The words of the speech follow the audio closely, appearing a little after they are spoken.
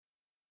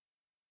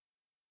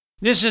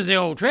This is the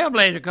old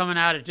Trailblazer coming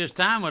out at this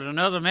time with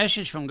another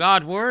message from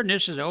God's Word. And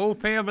this is the old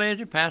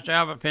Trailblazer, Pastor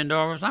Albert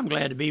Pendarvis. I'm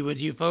glad to be with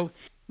you folks.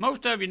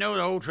 Most of you know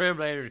the old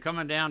Trailblazer is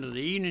coming down to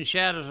the evening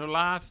shadows of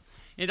life.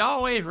 It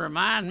always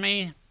reminds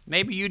me,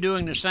 maybe you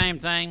doing the same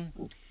thing.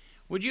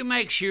 Would you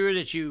make sure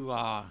that you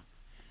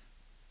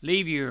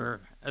leave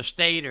your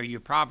estate or your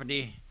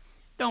property?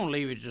 Don't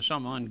leave it to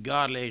some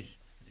ungodly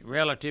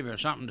relative or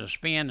something to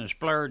spend and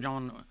splurge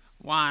on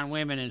wine,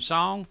 women, and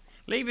song.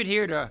 Leave it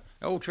here to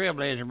old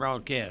Trailblazer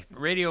broadcast,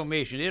 radio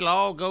mission. It'll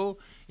all go,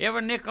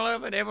 every nickel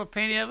of it, every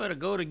penny of it will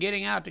go to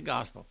getting out the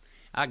gospel.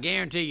 I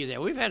guarantee you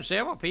that. We've had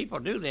several people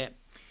do that,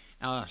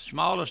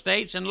 small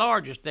estates and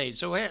large estates,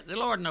 so the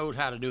Lord knows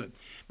how to do it.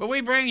 But we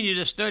bring you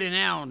this study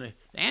now on the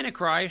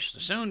Antichrist, the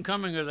soon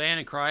coming of the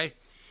Antichrist,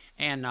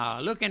 and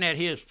looking at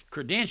his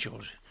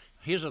credentials,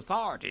 his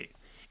authority.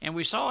 And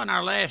we saw in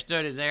our last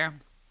study there,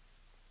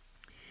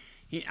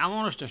 I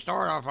want us to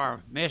start off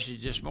our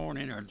message this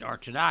morning, or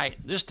tonight,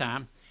 this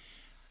time,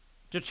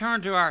 to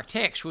turn to our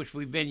text, which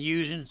we've been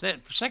using,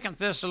 2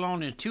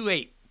 Thessalonians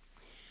 2:8.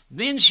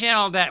 Then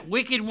shall that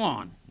wicked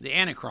one, the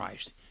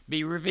Antichrist,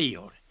 be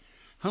revealed,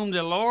 whom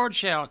the Lord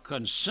shall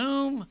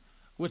consume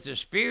with the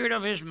spirit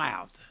of his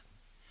mouth,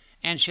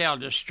 and shall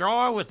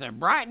destroy with the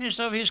brightness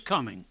of his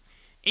coming,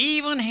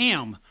 even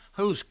him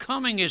whose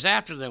coming is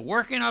after the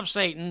working of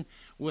Satan,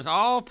 with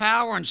all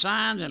power and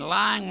signs and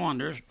lying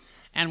wonders,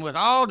 and with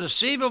all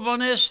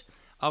deceivableness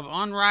of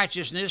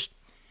unrighteousness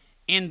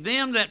in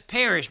them that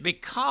perish,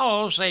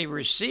 because they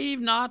receive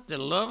not the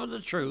love of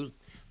the truth,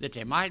 that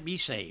they might be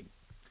saved.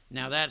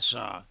 Now that's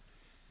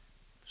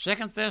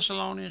 2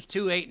 Thessalonians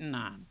 2:8 and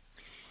 9.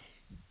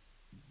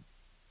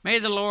 May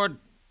the Lord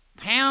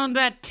pound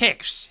that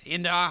text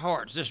into our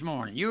hearts this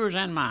morning, yours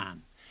and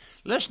mine.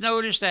 Let's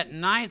notice that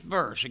 9th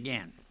verse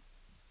again.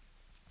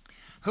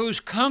 Whose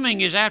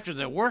coming is after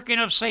the working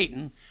of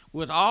Satan,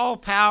 with all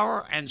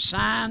power and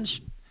signs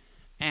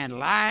and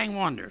lying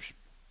wonders.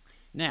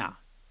 Now,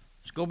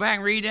 let's go back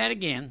and read that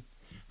again.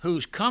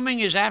 Whose coming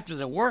is after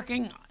the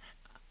working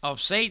of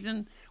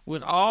Satan,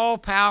 with all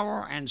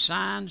power and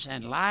signs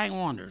and lying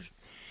wonders.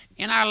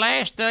 In our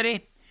last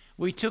study,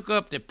 we took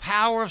up the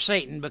power of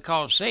Satan,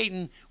 because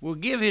Satan will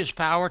give his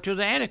power to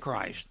the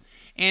Antichrist.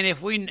 And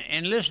if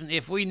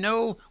we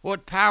know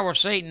what power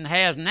Satan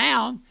has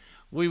now,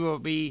 we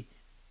will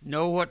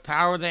know what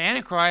power the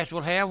Antichrist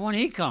will have when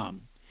he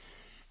comes.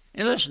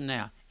 And listen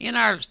now, in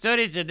our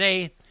study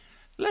today,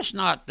 let's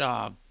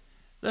go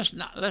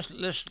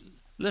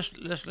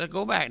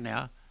back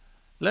now.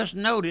 Let's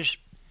notice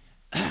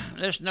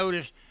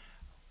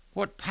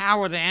what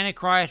power the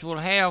Antichrist will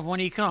have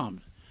when he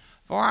comes.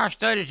 For our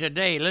study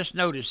today, let's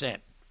notice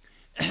that.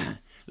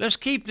 Let's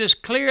keep this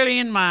clearly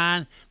in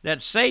mind,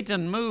 that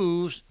Satan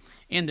moves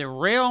in the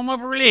realm of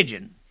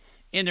religion,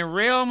 in the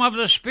realm of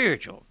the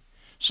spiritual.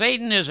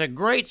 Satan is a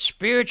great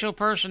spiritual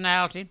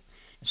personality.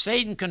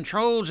 Satan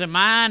controls the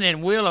mind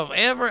and will of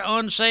every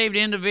unsaved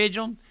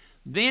individual.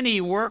 Then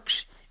he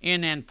works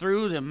in and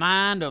through the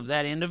mind of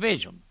that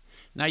individual.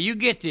 Now you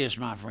get this,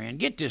 my friend.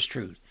 Get this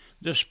truth.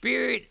 The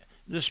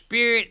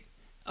spirit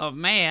of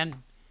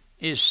man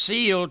is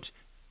sealed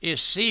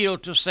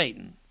to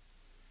Satan.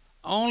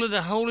 Only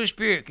the Holy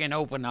Spirit can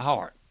open the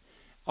heart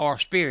or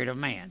spirit of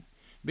man,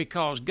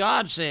 because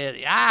God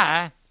said,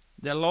 I,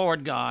 the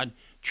Lord God,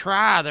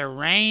 try the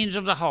reins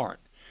of the heart.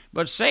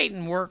 But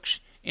Satan works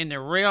in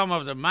the realm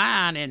of the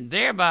mind and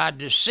thereby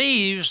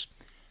deceives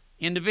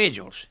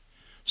individuals.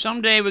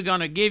 Someday we're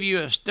going to give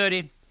you a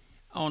study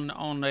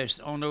on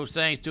those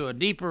things to a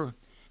deeper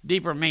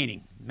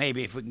meaning.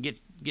 Maybe if we can get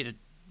it,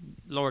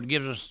 Lord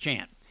gives us a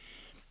chance.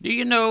 Do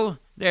you know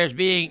there's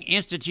being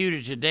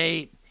instituted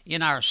today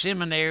in our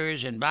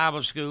seminaries and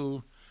Bible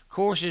school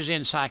courses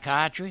in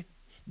psychiatry?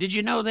 Did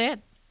you know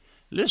that?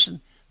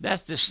 Listen,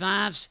 that's the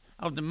science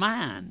of the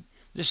mind,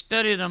 the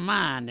study of the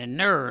mind and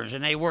nerves,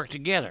 and they work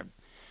together.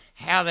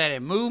 How that a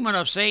movement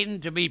of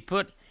Satan to be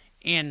put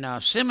in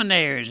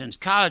seminaries and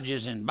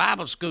colleges and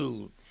Bible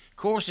school,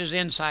 courses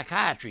in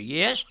psychiatry.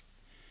 Yes,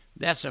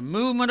 that's a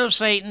movement of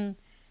Satan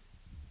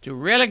to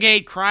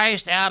relegate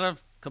Christ out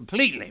of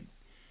completely.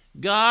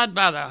 God,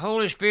 by the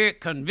Holy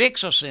Spirit,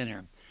 convicts a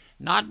sinner,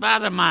 not by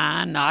the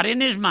mind, not in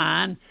his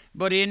mind,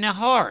 but in the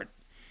heart.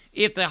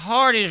 If the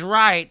heart is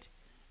right,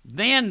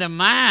 then the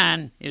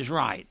mind is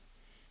right.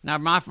 Now,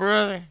 my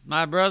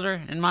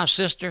brother, and my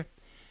sister,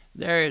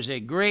 this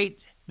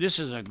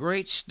is a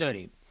great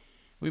study.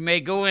 We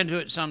may go into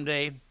it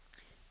someday.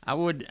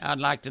 I'd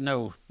like to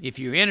know if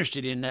you're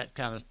interested in that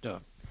kind of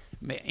stuff.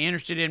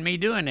 Interested in me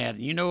doing that.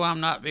 You know I'm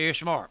not very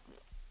smart.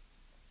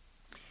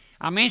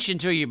 I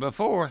mentioned to you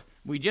before,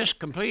 we just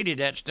completed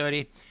that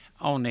study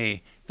on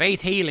the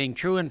faith healing,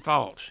 true and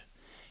false.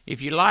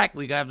 If you like,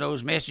 we got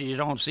those messages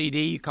on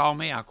CD. You call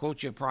me, I'll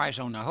quote you a price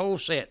on the whole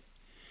set.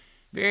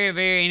 Very,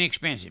 very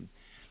inexpensive.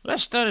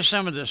 Let's study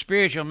some of the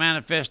spiritual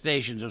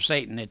manifestations of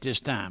Satan at this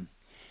time,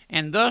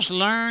 and thus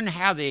learn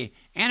how the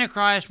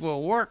Antichrist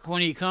will work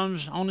when he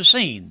comes on the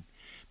scene.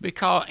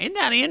 Because isn't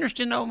that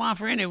interesting, though, my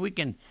friend, that we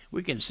can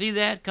see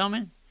that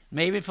coming?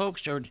 Maybe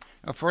folks are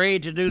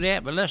afraid to do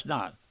that, but let's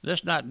not.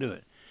 Let's not do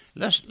it.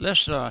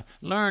 Let's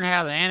learn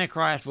how the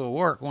Antichrist will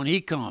work when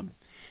he comes,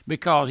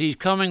 because his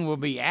coming will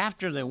be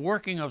after the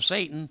working of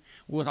Satan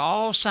with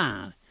all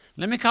sign.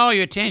 Let me call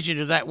your attention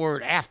to that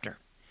word after,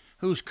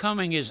 whose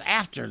coming is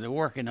after the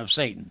working of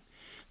Satan.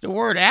 The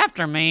word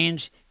after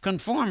means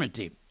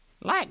conformity,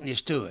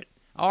 likeness to it,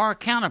 or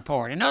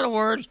counterpart. In other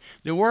words,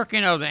 the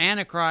working of the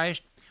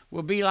Antichrist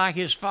will be like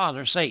his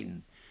father,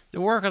 Satan. The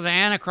work of the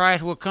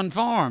Antichrist will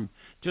conform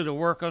to the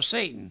work of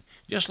Satan,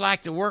 just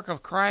like the work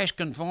of Christ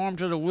conformed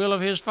to the will of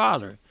his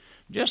Father.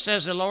 Just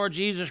as the Lord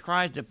Jesus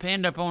Christ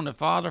depended upon the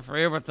Father for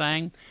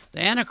everything,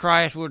 the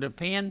Antichrist will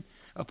depend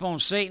upon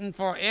Satan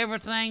for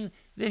everything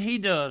that he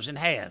does and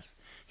has.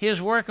 His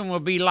working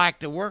will be like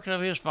the work of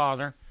his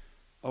father,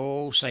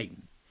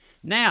 Satan.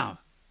 Now,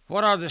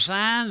 what are the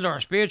signs or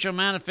spiritual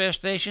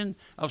manifestation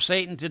of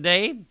Satan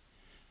today?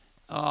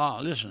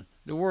 Listen,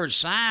 the word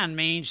sign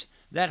means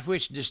that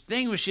which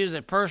distinguishes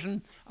a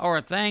person or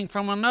a thing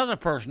from another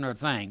person or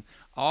thing.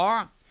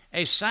 Or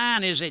a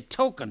sign is a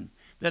token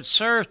that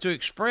serves to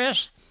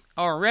express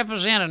or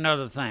represent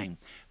another thing.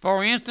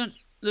 For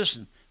instance,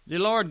 listen, the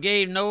Lord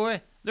gave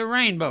Noah the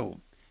rainbow.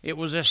 It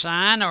was a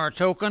sign or a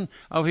token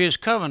of his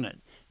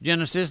covenant.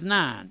 Genesis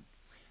 9,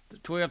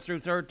 12 through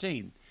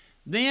 13.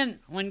 Then,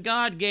 when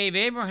God gave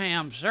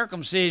Abraham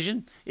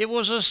circumcision, it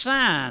was a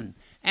sign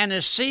and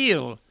a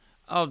seal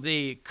of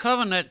the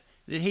covenant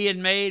that he had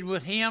made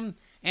with him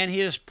and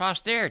his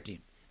posterity.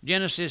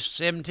 Genesis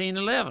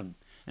 17:11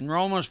 and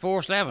Romans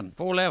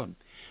 4:11.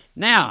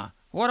 Now,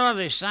 what are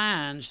the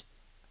signs?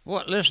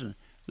 Listen.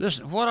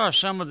 What are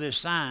some of the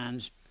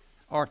signs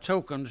or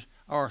tokens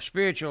or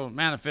spiritual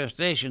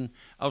manifestation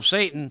of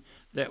Satan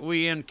that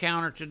we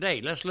encounter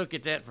today? Let's look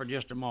at that for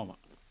just a moment.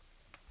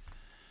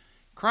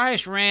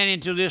 Christ ran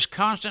into this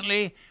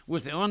constantly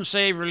with the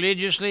unsaved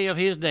religiously of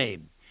his day.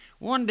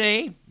 One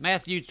day,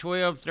 Matthew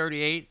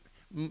 12:38,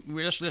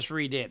 let's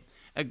read that.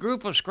 A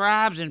group of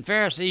scribes and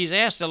Pharisees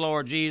asked the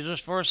Lord Jesus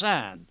for a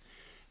sign,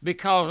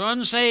 because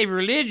unsaved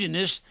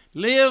religionists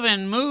live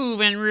and move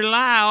and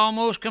rely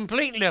almost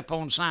completely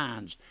upon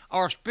signs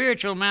or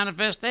spiritual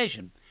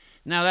manifestation.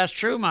 Now that's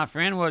true, my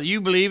friend, whether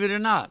you believe it or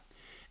not.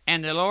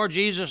 And the Lord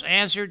Jesus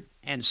answered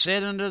and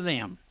said unto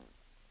them,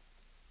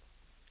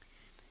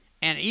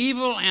 An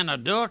evil and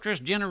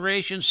adulterous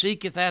generation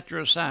seeketh after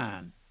a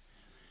sign,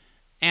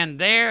 and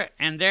there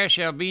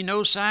shall be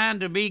no sign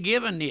to be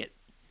given it,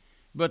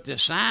 but the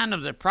sign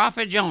of the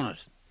prophet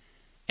Jonas.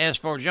 As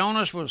for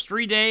Jonas was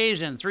 3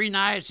 days and 3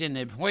 nights in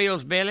the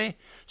whale's belly,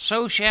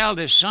 so shall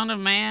the Son of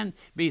Man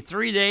be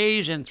 3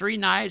 days and 3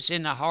 nights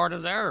in the heart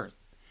of the earth.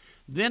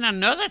 Then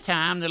another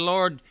time the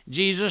Lord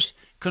Jesus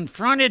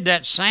confronted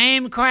that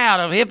same crowd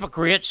of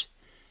hypocrites,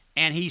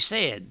 and he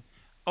said,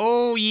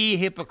 O ye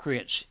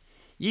hypocrites,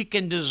 you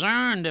can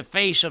discern the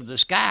face of the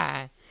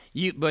sky,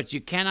 but you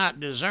cannot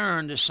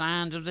discern the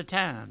signs of the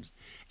times.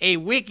 A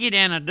wicked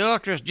and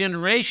adulterous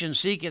generation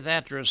seeketh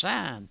after a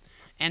sign,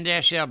 and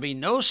there shall be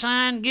no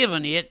sign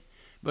given it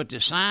but the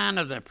sign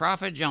of the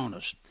prophet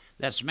Jonas.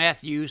 That's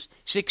Matthew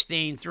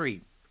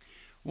 16:3.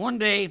 One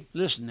day,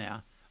 listen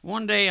now,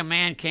 one day a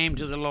man came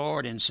to the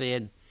Lord and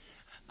said,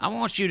 I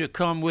want you to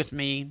come with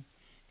me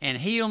and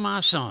heal my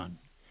son.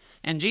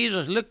 And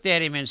Jesus looked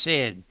at him and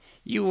said,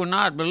 You will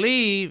not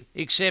believe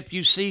except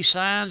you see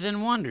signs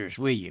and wonders,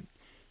 will you?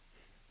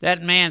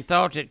 That man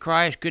thought that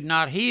Christ could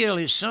not heal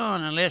his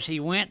son unless he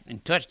went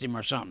and touched him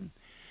or something.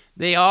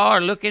 They are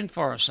looking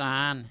for a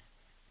sign,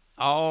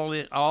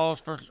 all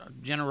for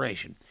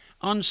generation.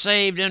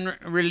 Unsaved and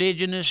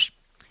religionists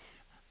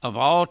of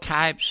all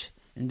types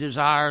and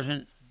desires,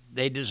 and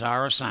they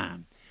desire a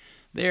sign.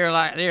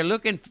 They're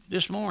looking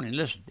this morning.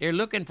 Listen, they're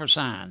looking for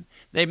signs.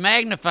 They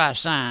magnify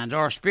signs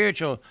or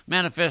spiritual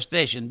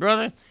manifestation.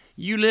 Brother,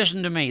 you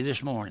listen to me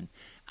this morning.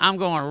 I'm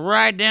going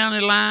right down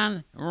the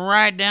line,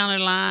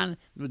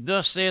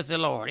 thus saith the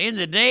Lord. In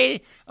the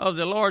day of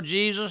the Lord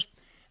Jesus,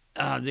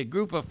 the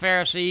group of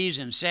Pharisees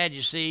and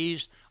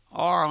Sadducees,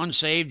 or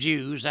unsaved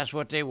Jews, that's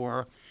what they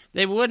were,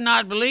 they would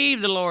not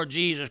believe the Lord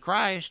Jesus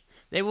Christ.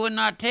 They would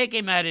not take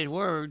him at his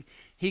word.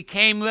 He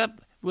came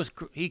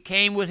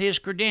with his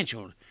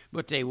credentials,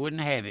 but they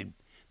wouldn't have him.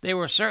 They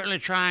were certainly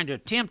trying to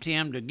tempt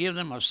him to give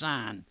them a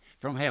sign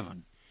from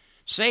heaven.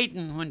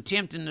 Satan, when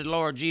tempting the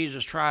Lord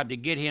Jesus, tried to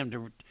get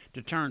him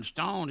to turn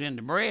stones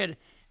into bread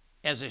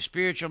as a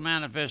spiritual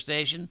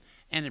manifestation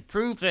and the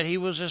proof that he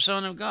was the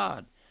Son of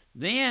God.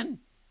 Then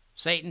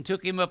Satan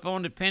took him up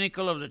on the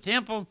pinnacle of the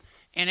temple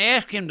and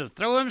asked him to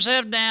throw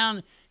himself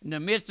down in the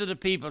midst of the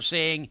people,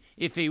 saying,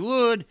 if he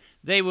would,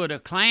 they would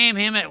acclaim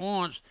him at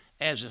once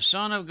as the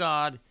Son of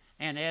God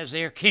and as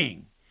their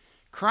King.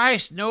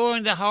 Christ,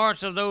 knowing the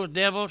hearts of those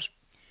devils,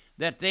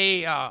 that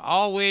they are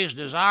always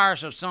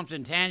desirous of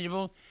something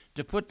tangible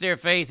to put their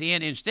faith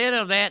in, instead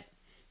of that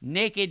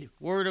naked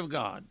Word of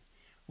God,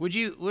 would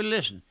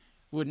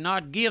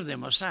not give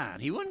them a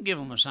sign. He wouldn't give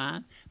them a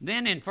sign.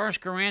 Then in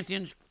 1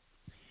 Corinthians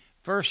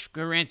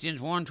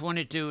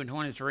 1:22 and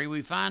 23,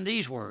 we find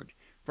these words.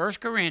 1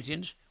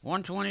 Corinthians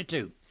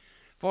 1:22.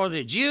 For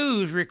the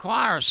Jews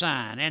require a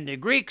sign, and the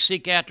Greeks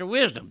seek after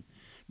wisdom.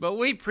 But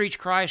we preach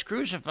Christ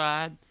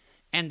crucified,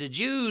 and the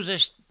Jews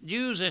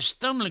a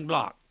stumbling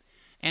block,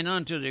 and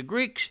unto the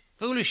Greeks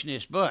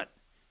foolishness. But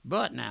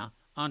now,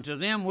 unto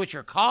them which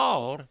are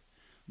called,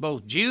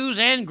 both Jews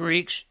and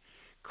Greeks,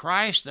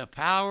 Christ the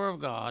power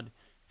of God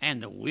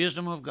and the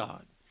wisdom of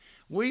God.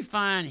 We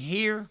find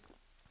here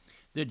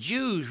the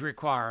Jews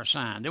require a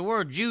sign. The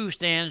word Jew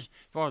stands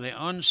for the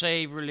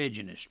unsaved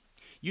religionist.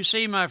 You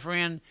see, my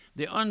friend,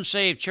 the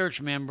unsaved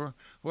church member,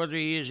 whether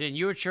he is in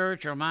your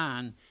church or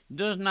mine,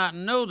 does not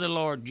know the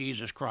Lord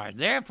Jesus Christ.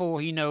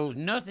 Therefore, he knows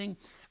nothing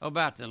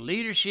about the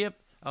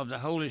leadership of the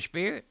Holy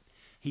Spirit.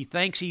 He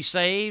thinks he's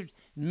saved.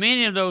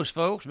 Many of those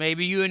folks,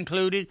 maybe you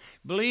included,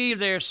 believe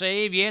they're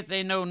saved, yet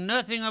they know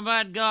nothing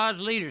about God's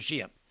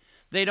leadership.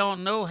 They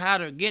don't know how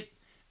to get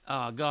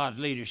God's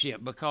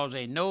leadership because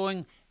they're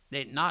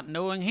not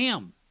knowing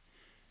Him.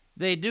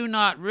 They do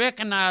not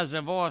recognize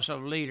the voice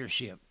of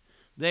leadership.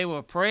 They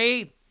will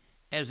pray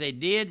as they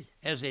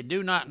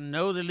do not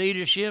know the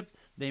leadership.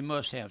 They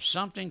must have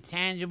something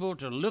tangible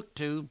to look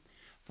to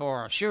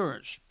for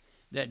assurance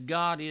that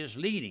God is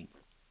leading.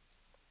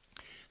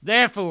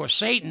 Therefore,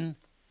 Satan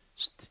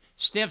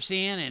steps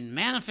in and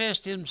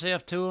manifests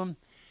himself to them,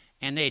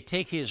 and they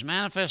take his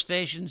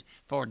manifestations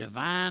for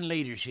divine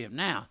leadership.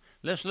 Now,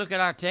 let's look at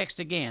our text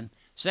again,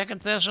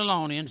 2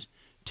 Thessalonians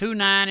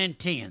 2:9 and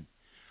 10.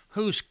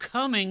 Whose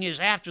coming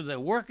is after the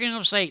working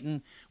of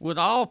Satan with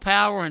all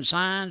power and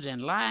signs and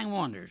lying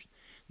wonders.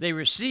 They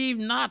received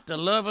not the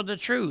love of the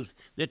truth,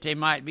 that they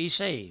might be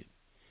saved.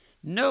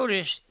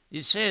 Notice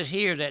it says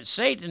here that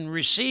Satan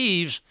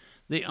receives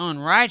the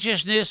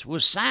unrighteousness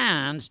with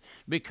signs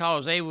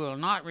because they will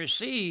not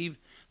receive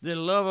the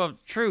love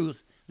of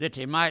truth, that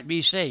they might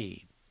be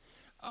saved.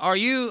 Are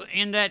you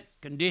in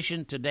that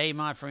condition today,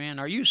 my friend?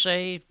 Are you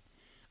saved?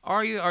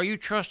 Are you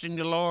trusting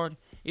the Lord?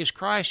 Is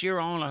Christ your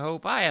only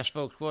hope? I ask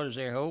folks, what is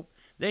their hope?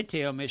 They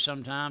tell me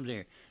sometimes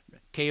their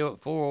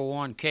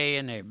 401k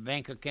and their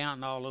bank account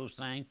and all those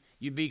things.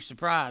 You'd be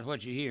surprised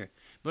what you hear.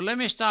 But let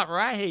me stop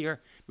right here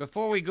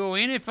before we go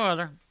any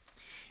further,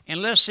 and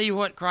let's see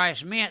what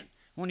Christ meant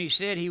when he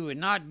said he would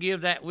not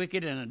give that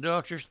wicked and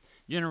adulterous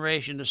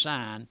generation the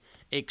sign,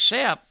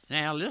 except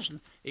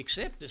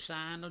the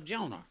sign of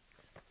Jonah.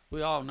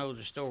 We all know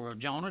the story of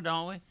Jonah,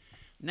 don't we?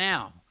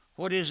 Now,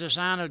 what is the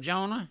sign of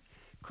Jonah?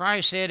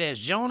 Christ said, as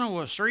Jonah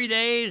was 3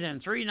 days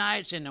and 3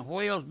 nights in the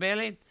whale's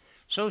belly,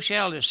 so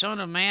shall the Son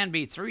of Man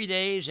be 3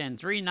 days and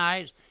 3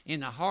 nights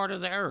in the heart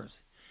of the earth.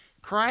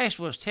 Christ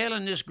was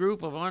telling this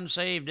group of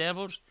unsaved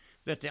devils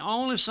that the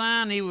only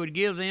sign he would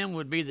give them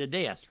would be the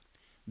death,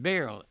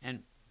 burial,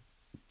 and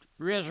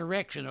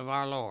resurrection of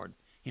our Lord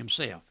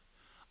himself.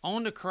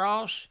 On the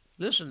cross,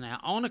 listen now,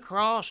 on the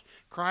cross,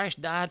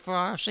 Christ died for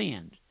our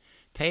sins,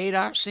 paid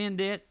our sin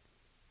debt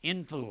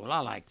in full. I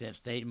like that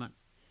statement.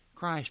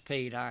 Christ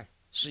paid our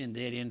sin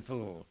debt in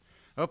full.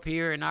 Up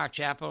here in our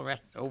chapel,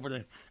 over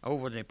the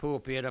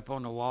pulpit up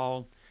on the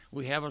wall,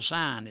 we have a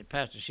sign that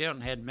Pastor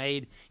Shelton had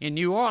made in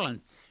New Orleans.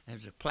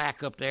 There's a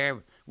plaque up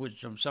there with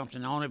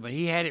something on it, but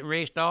he had it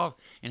raced off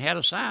and had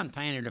a sign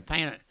painted to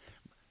paint it.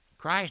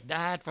 Christ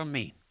died for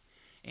me.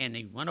 And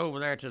he went over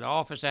there to the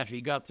office after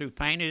he got through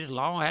painting.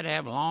 Had to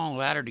have a long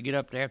ladder to get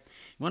up there.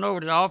 Went over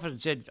to the office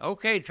and said,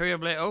 okay,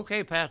 Trailblazer,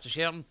 okay, Pastor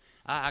Shelton,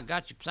 I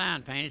got your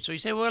sign painted. So he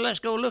said, well, let's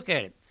go look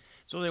at it.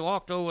 So they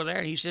walked over there,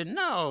 and he said,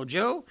 no,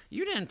 Joe,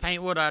 you didn't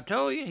paint what I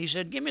told you. He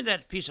said, give me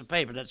that piece of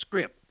paper, that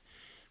script.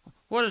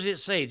 What does it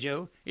say,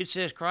 Joe? It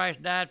says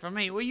Christ died for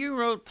me. Well, you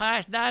wrote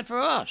Christ died for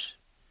us.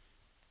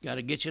 Got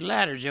to get your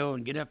ladder, Joe,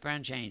 and get up there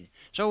and change it.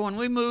 So when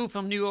we moved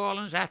from New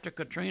Orleans after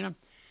Katrina,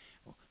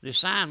 the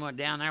sign went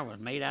down there, was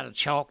made out of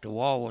chalk. The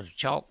wall was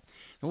chalk.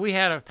 And we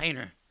had a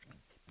painter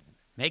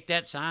make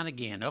that sign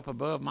again. Up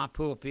above my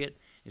pulpit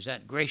is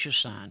that gracious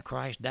sign,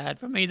 Christ died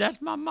for me. That's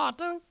my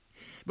motto.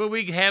 But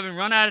we haven't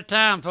run out of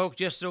time, folks,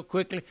 just so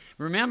quickly.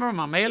 Remember,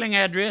 my mailing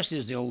address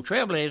is the old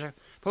Trailblazer,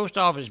 Post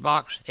Office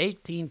Box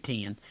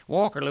 1810,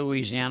 Walker,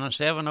 Louisiana,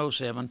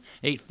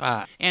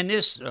 70785. And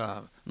this,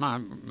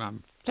 my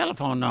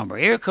telephone number,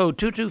 area code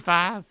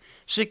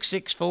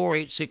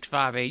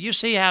 225-664-8658. You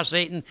see how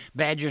Satan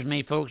badgers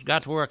me, folks.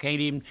 Got to where I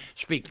can't even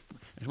speak.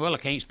 Well, I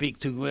can't speak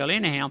too well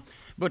anyhow.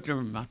 But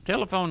my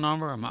telephone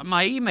number,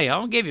 my email,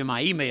 I'll give you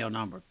my email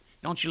number.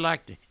 Don't you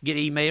like to get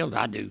emailed?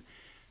 I do.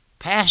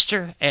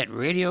 Pastor at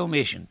Radio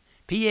Mission,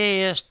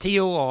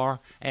 PASTOR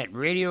at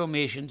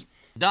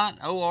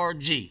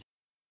radiomissions.org.